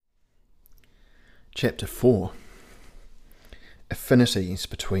Chapter 4. Affinities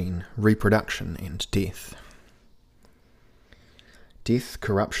between reproduction and death. Death,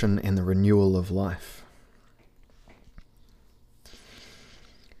 corruption, and the renewal of life.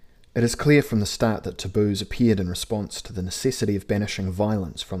 It is clear from the start that taboos appeared in response to the necessity of banishing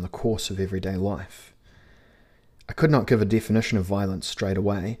violence from the course of everyday life. I could not give a definition of violence straight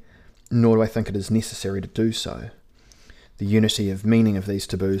away, nor do I think it is necessary to do so. The unity of meaning of these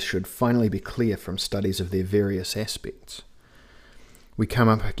taboos should finally be clear from studies of their various aspects. We come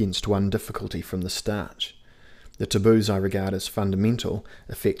up against one difficulty from the start. The taboos I regard as fundamental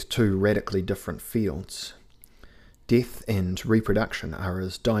affect two radically different fields. Death and reproduction are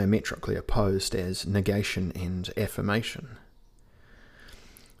as diametrically opposed as negation and affirmation.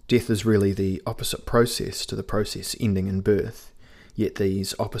 Death is really the opposite process to the process ending in birth, yet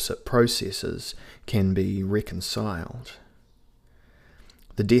these opposite processes can be reconciled.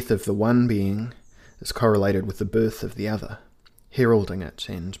 The death of the one being is correlated with the birth of the other, heralding it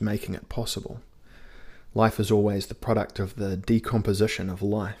and making it possible. Life is always the product of the decomposition of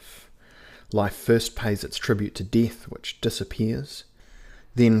life. Life first pays its tribute to death, which disappears,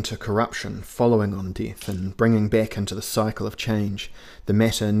 then to corruption following on death and bringing back into the cycle of change the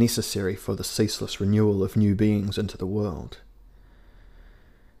matter necessary for the ceaseless renewal of new beings into the world.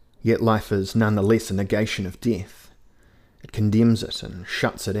 Yet life is nonetheless a negation of death. It condemns it and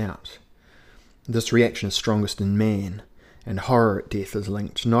shuts it out. This reaction is strongest in man, and horror at death is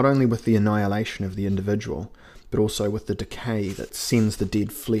linked not only with the annihilation of the individual, but also with the decay that sends the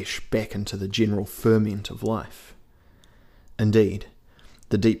dead flesh back into the general ferment of life. Indeed,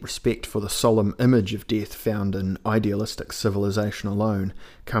 the deep respect for the solemn image of death found in idealistic civilization alone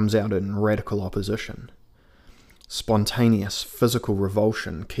comes out in radical opposition. Spontaneous physical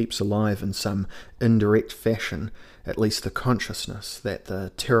revulsion keeps alive in some indirect fashion at least the consciousness that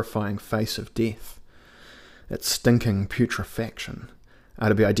the terrifying face of death, its stinking putrefaction, are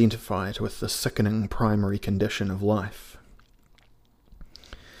to be identified with the sickening primary condition of life.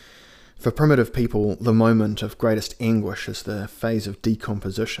 For primitive people, the moment of greatest anguish is the phase of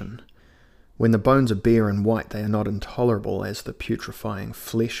decomposition. When the bones are bare and white, they are not intolerable as the putrefying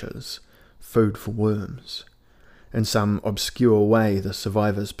flesh is, food for worms. In some obscure way, the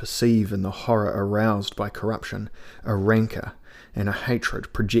survivors perceive in the horror aroused by corruption a rancour and a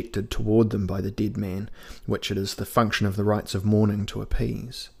hatred projected toward them by the dead man, which it is the function of the rites of mourning to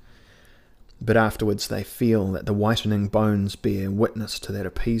appease. But afterwards they feel that the whitening bones bear witness to that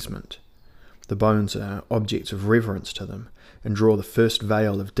appeasement. The bones are objects of reverence to them, and draw the first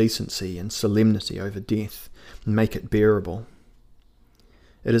veil of decency and solemnity over death, and make it bearable.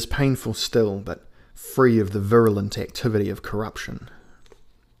 It is painful still, but free of the virulent activity of corruption.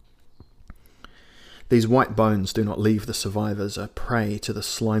 These white bones do not leave the survivors a prey to the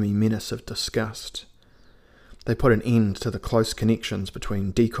slimy menace of disgust. They put an end to the close connections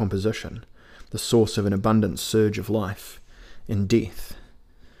between decomposition, the source of an abundant surge of life, and death.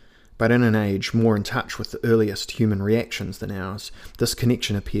 But in an age more in touch with the earliest human reactions than ours, this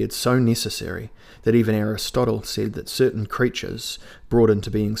connection appeared so necessary that even Aristotle said that certain creatures, brought into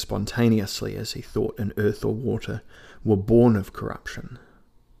being spontaneously, as he thought, in earth or water, were born of corruption.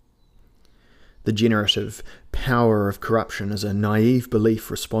 The generative power of corruption is a naive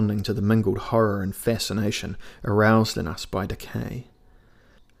belief responding to the mingled horror and fascination aroused in us by decay.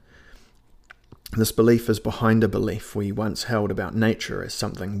 This belief is behind a belief we once held about nature as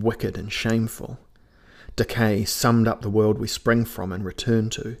something wicked and shameful. Decay summed up the world we spring from and return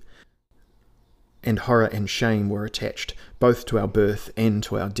to, and horror and shame were attached both to our birth and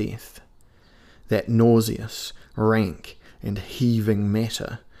to our death. That nauseous, rank, and heaving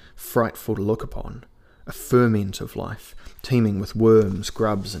matter, frightful to look upon, a ferment of life, teeming with worms,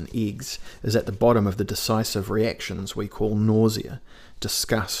 grubs, and eggs, is at the bottom of the decisive reactions we call nausea,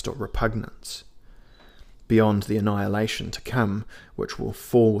 disgust, or repugnance. Beyond the annihilation to come, which will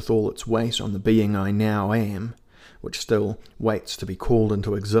fall with all its weight on the being I now am, which still waits to be called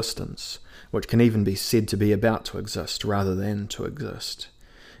into existence, which can even be said to be about to exist rather than to exist,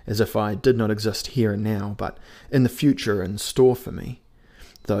 as if I did not exist here and now, but in the future in store for me,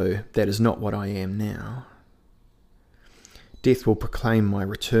 though that is not what I am now. Death will proclaim my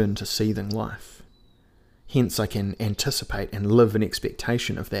return to seething life. Hence I can anticipate and live in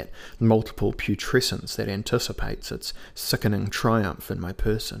expectation of that multiple putrescence that anticipates its sickening triumph in my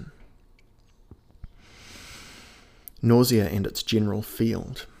person. Nausea and its general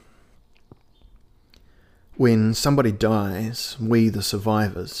field. When somebody dies, we, the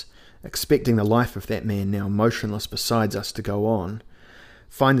survivors, expecting the life of that man now motionless beside us to go on,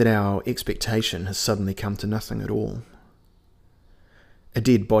 find that our expectation has suddenly come to nothing at all. A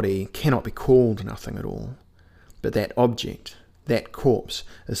dead body cannot be called nothing at all, but that object, that corpse,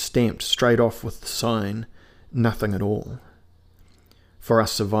 is stamped straight off with the sign, nothing at all. For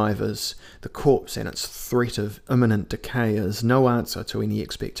us survivors, the corpse and its threat of imminent decay is no answer to any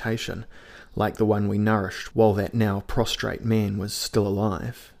expectation like the one we nourished while that now prostrate man was still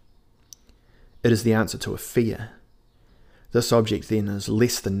alive. It is the answer to a fear. This object then is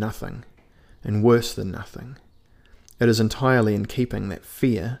less than nothing, and worse than nothing. It is entirely in keeping that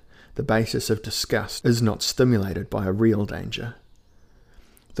fear, the basis of disgust, is not stimulated by a real danger.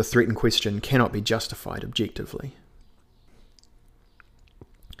 The threat in question cannot be justified objectively.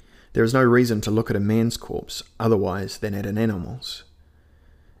 There is no reason to look at a man's corpse otherwise than at an animal's,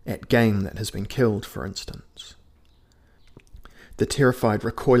 at game that has been killed, for instance. The terrified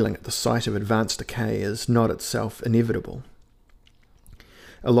recoiling at the sight of advanced decay is not itself inevitable.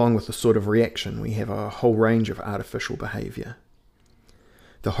 Along with the sort of reaction, we have a whole range of artificial behaviour.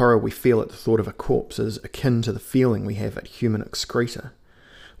 The horror we feel at the thought of a corpse is akin to the feeling we have at human excreta.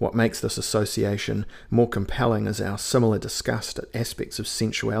 What makes this association more compelling is our similar disgust at aspects of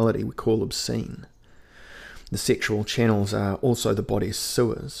sensuality we call obscene. The sexual channels are also the body's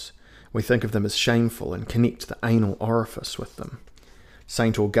sewers. We think of them as shameful and connect the anal orifice with them.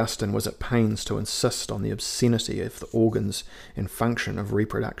 St. Augustine was at pains to insist on the obscenity of the organs and function of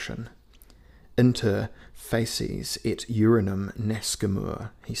reproduction. Inter facies et urinum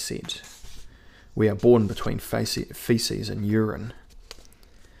nascimur, he said. We are born between feces and urine.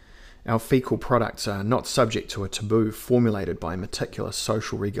 Our fecal products are not subject to a taboo formulated by meticulous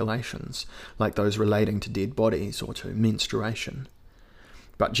social regulations, like those relating to dead bodies or to menstruation.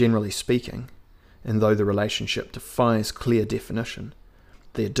 But generally speaking, and though the relationship defies clear definition,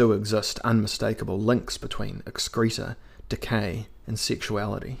 there do exist unmistakable links between excreta, decay, and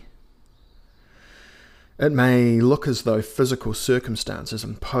sexuality. It may look as though physical circumstances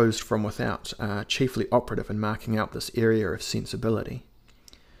imposed from without are chiefly operative in marking out this area of sensibility,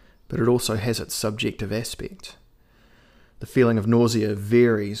 but it also has its subjective aspect. The feeling of nausea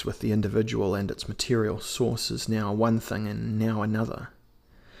varies with the individual, and its material source is now one thing and now another.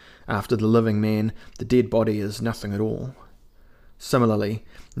 After the living man, the dead body is nothing at all. Similarly,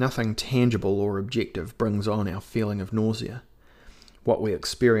 nothing tangible or objective brings on our feeling of nausea. What we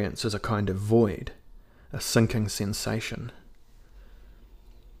experience is a kind of void, a sinking sensation.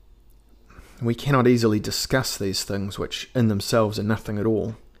 We cannot easily discuss these things which in themselves are nothing at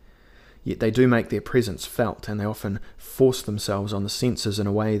all. Yet they do make their presence felt, and they often force themselves on the senses in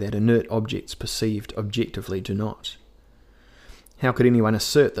a way that inert objects perceived objectively do not. How could anyone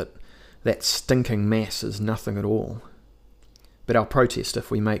assert that that stinking mass is nothing at all? But our protest, if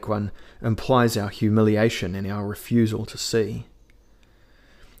we make one, implies our humiliation and our refusal to see.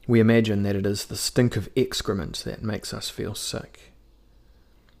 We imagine that it is the stink of excrement that makes us feel sick.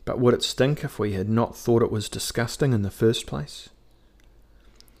 But would it stink if we had not thought it was disgusting in the first place?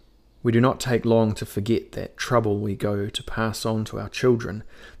 We do not take long to forget that trouble we go to pass on to our children,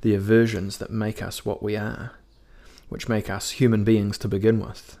 the aversions that make us what we are, which make us human beings to begin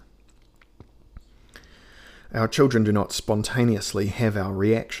with. Our children do not spontaneously have our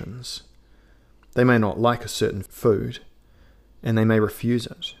reactions. They may not like a certain food, and they may refuse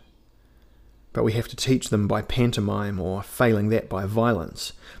it. But we have to teach them by pantomime, or failing that by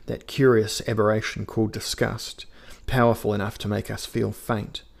violence, that curious aberration called disgust, powerful enough to make us feel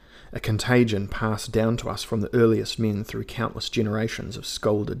faint, a contagion passed down to us from the earliest men through countless generations of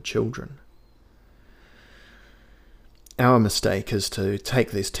scolded children. Our mistake is to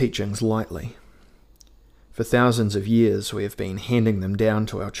take these teachings lightly. For thousands of years we have been handing them down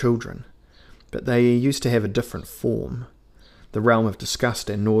to our children, but they used to have a different form. The realm of disgust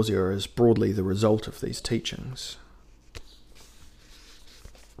and nausea is broadly the result of these teachings.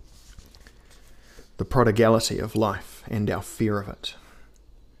 The prodigality of life and our fear of it.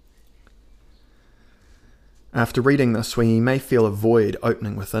 After reading this, we may feel a void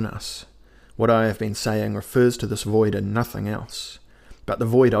opening within us. What I have been saying refers to this void and nothing else, but the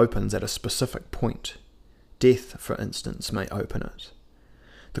void opens at a specific point. Death, for instance, may open it.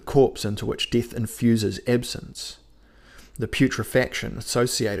 The corpse into which death infuses absence. The putrefaction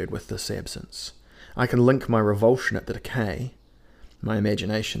associated with this absence. I can link my revulsion at the decay. My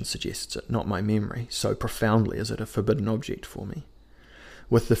imagination suggests it, not my memory, so profoundly is it a forbidden object for me,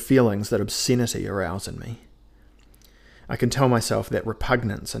 with the feelings that obscenity arouse in me. I can tell myself that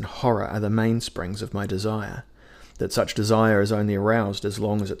repugnance and horror are the mainsprings of my desire, that such desire is only aroused as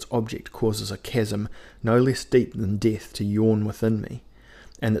long as its object causes a chasm no less deep than death to yawn within me,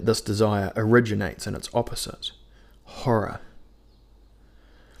 and that this desire originates in its opposite, horror.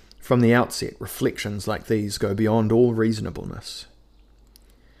 From the outset, reflections like these go beyond all reasonableness.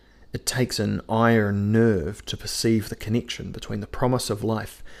 It takes an iron nerve to perceive the connection between the promise of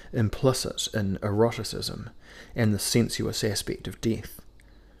life implicit in eroticism and the sensuous aspect of death.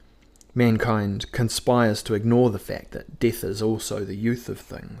 Mankind conspires to ignore the fact that death is also the youth of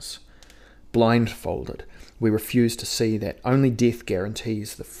things. Blindfolded, we refuse to see that only death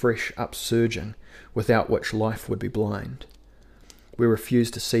guarantees the fresh upsurging without which life would be blind. We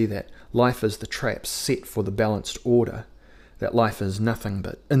refuse to see that life is the trap set for the balanced order, that life is nothing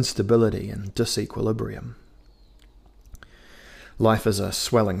but instability and disequilibrium. Life is a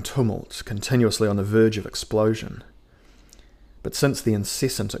swelling tumult, continuously on the verge of explosion. But since the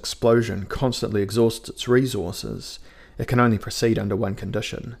incessant explosion constantly exhausts its resources, it can only proceed under one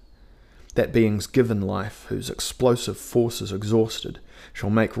condition: that beings given life, whose explosive forces exhausted, shall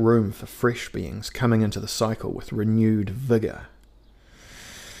make room for fresh beings coming into the cycle with renewed vigour.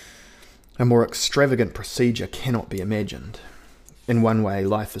 A more extravagant procedure cannot be imagined. In one way,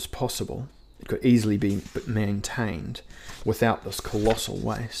 life is possible. It could easily be maintained without this colossal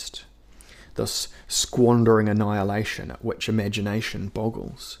waste, this squandering annihilation at which imagination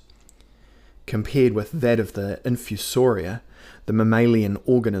boggles. Compared with that of the infusoria, the mammalian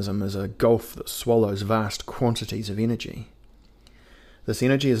organism is a gulf that swallows vast quantities of energy. This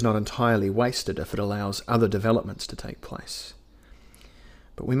energy is not entirely wasted if it allows other developments to take place.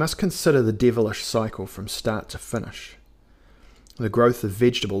 But we must consider the devilish cycle from start to finish. The growth of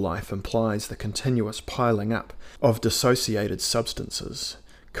vegetable life implies the continuous piling up of dissociated substances,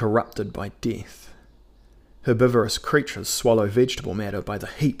 corrupted by death. Herbivorous creatures swallow vegetable matter by the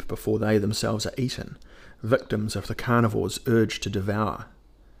heap before they themselves are eaten, victims of the carnivore's urge to devour.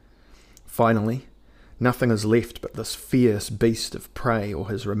 Finally, nothing is left but this fierce beast of prey or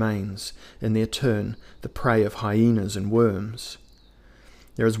his remains, in their turn the prey of hyenas and worms.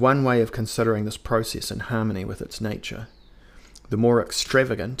 There is one way of considering this process in harmony with its nature. The more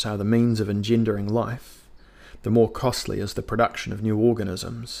extravagant are the means of engendering life, the more costly is the production of new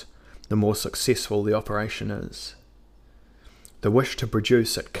organisms, the more successful the operation is. The wish to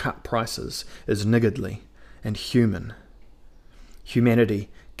produce at cut prices is niggardly and human. Humanity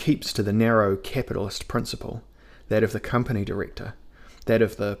keeps to the narrow capitalist principle, that of the company director, that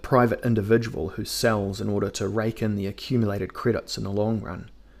of the private individual who sells in order to rake in the accumulated credits in the long run,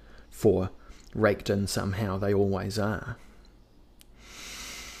 for raked in somehow they always are.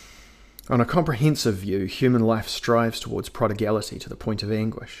 On a comprehensive view, human life strives towards prodigality to the point of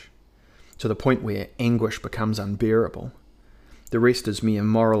anguish, to the point where anguish becomes unbearable. The rest is mere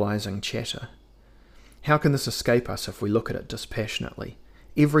moralizing chatter. How can this escape us if we look at it dispassionately?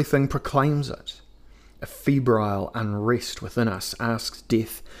 Everything proclaims it. A febrile unrest within us asks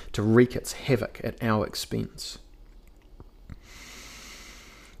death to wreak its havoc at our expense.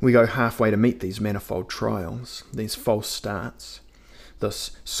 We go halfway to meet these manifold trials, these false starts,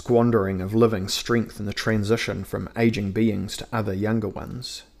 this squandering of living strength in the transition from aging beings to other younger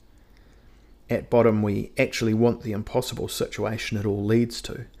ones. At bottom, we actually want the impossible situation it all leads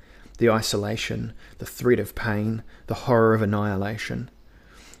to, the isolation, the threat of pain, the horror of annihilation,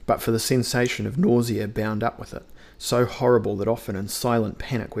 but for the sensation of nausea bound up with it, so horrible that often in silent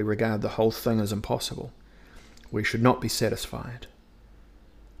panic we regard the whole thing as impossible. We should not be satisfied.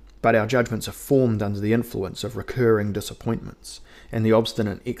 But our judgments are formed under the influence of recurring disappointments and the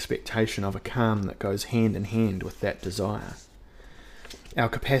obstinate expectation of a calm that goes hand in hand with that desire. Our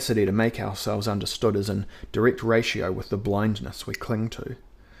capacity to make ourselves understood is in direct ratio with the blindness we cling to.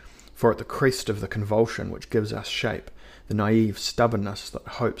 For at the crest of the convulsion which gives us shape, the naive stubbornness that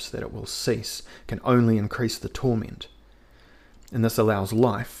hopes that it will cease can only increase the torment. And this allows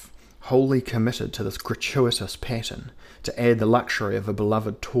life, wholly committed to this gratuitous pattern, to add the luxury of a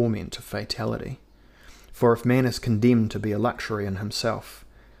beloved torment to fatality. For if man is condemned to be a luxury in himself,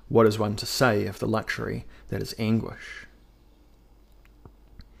 what is one to say of the luxury that is anguish?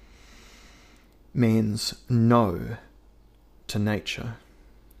 Man's no to nature.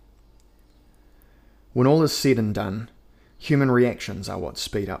 When all is said and done, human reactions are what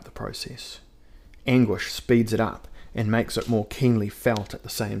speed up the process. Anguish speeds it up and makes it more keenly felt at the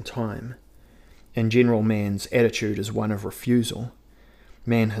same time. In general, man's attitude is one of refusal.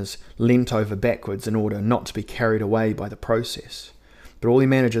 Man has leant over backwards in order not to be carried away by the process, but all he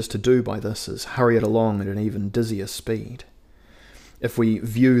manages to do by this is hurry it along at an even dizzier speed. If we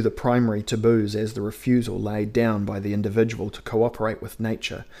view the primary taboos as the refusal laid down by the individual to cooperate with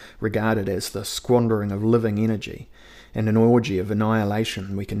nature, regarded as the squandering of living energy, and an orgy of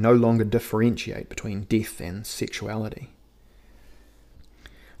annihilation, we can no longer differentiate between death and sexuality.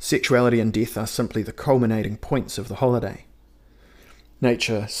 Sexuality and death are simply the culminating points of the holiday.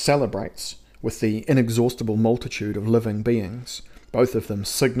 Nature celebrates with the inexhaustible multitude of living beings, both of them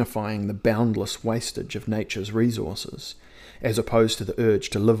signifying the boundless wastage of nature's resources, as opposed to the urge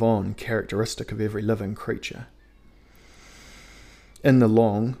to live on characteristic of every living creature. In the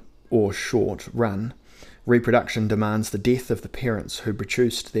long, or short, run, reproduction demands the death of the parents who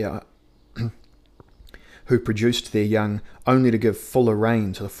produced their young only to give fuller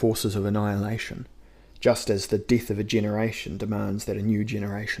rein to the forces of annihilation, just as the death of a generation demands that a new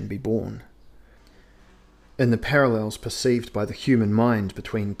generation be born. In the parallels perceived by the human mind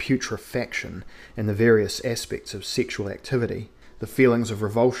between putrefaction and the various aspects of sexual activity, the feelings of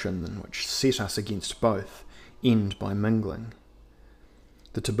revulsion which set us against both end by mingling.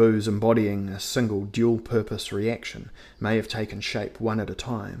 The taboos embodying a single dual-purpose reaction may have taken shape one at a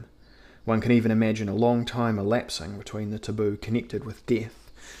time. One can even imagine a long time elapsing between the taboo connected with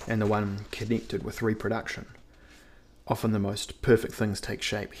death and the one connected with reproduction. Often the most perfect things take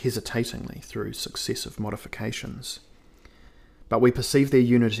shape hesitatingly through successive modifications. But we perceive their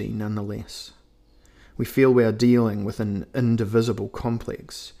unity nonetheless. We feel we are dealing with an indivisible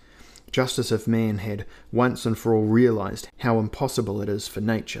complex, just as if man had once and for all realized how impossible it is for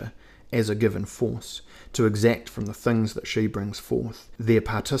nature, as a given force, to exact from the things that she brings forth their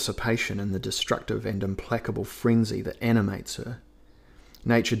participation in the destructive and implacable frenzy that animates her.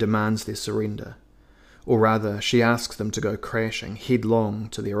 Nature demands their surrender, or rather she asks them to go crashing headlong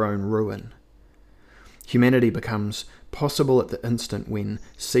to their own ruin. Humanity becomes possible at the instant when,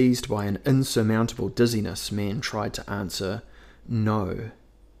 seized by an insurmountable dizziness, man tried to answer no.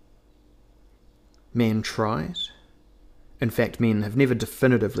 Man tried? In fact, men have never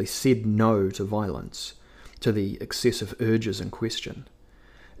definitively said no to violence, to the excessive urges in question.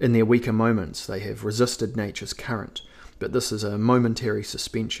 In their weaker moments they have resisted nature's current, but this is a momentary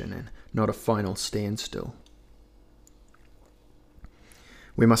suspension and not a final standstill.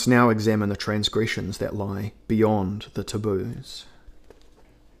 We must now examine the transgressions that lie beyond the taboos.